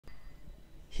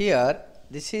Here,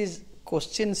 this is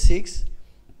question 6.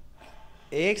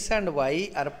 X and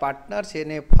Y are partners in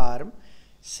a firm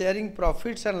sharing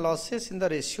profits and losses in the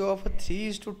ratio of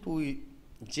 3:2.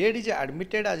 Z is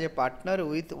admitted as a partner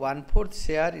with 1/4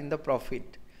 share in the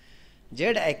profit.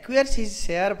 Z acquires his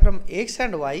share from X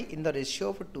and Y in the ratio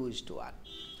of 2:1.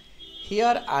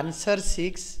 Here answer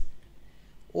 6.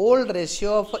 Old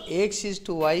ratio of X is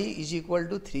to Y is equal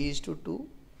to 3:2.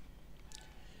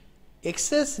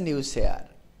 Excess new share.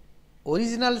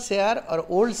 Original share or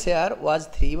old share was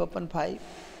 3/5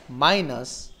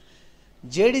 minus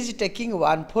Z is taking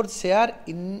 1/4 share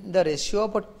in the ratio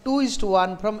of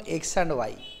 2:1 from X and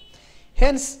Y.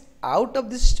 Hence, out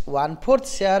of this 1/4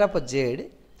 share of Z,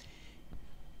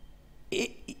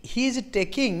 he is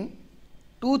taking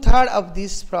 2/3 of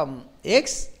this from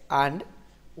X and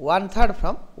 1/3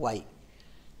 from Y.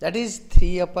 That is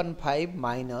 3/5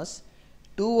 minus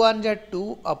 2 1 is 2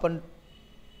 upon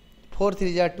 4 3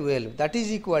 is 12. That is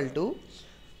equal to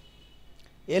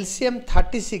LCM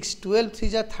 36. 12 3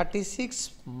 is 36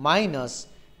 minus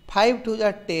 5 2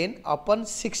 is 10 upon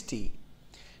 60.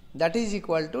 That is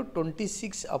equal to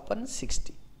 26 upon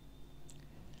 60.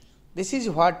 This is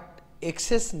what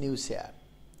excess new share.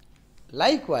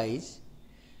 Likewise,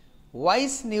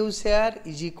 Y's new share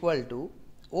is equal to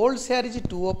old share is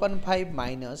 2/5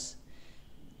 minus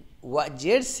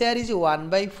Z's share is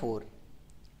 1/4.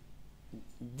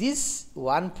 This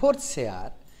 1/4 share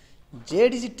Z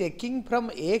is taking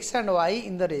from X and Y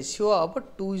in the ratio of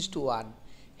 2:1.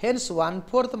 Hence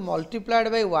 1/4 multiplied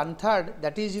by 1/3,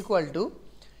 that is equal to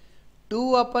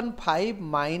 2/5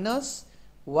 minus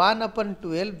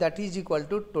 1/12, that is equal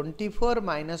to 24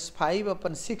 minus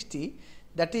 5/60,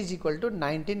 that is equal to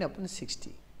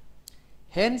 19/60.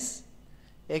 Hence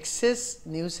excess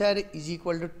new share is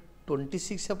equal to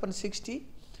 26/60.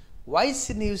 Y's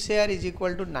new share is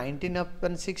equal to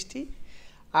 19/60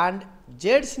 and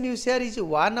Z's new share is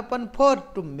 1/4.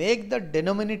 To make the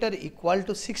denominator equal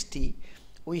to 60,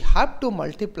 we have to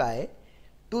multiply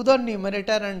to the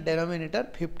numerator and denominator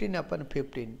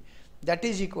 15/15, that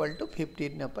is equal to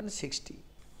 15/60.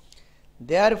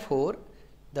 Therefore,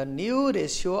 the new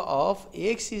ratio of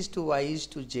X is to Y is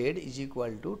to Z is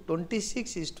equal to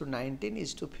 26 is to 19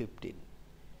 is to 15,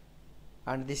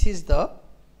 and this is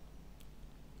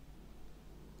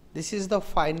the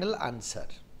final answer.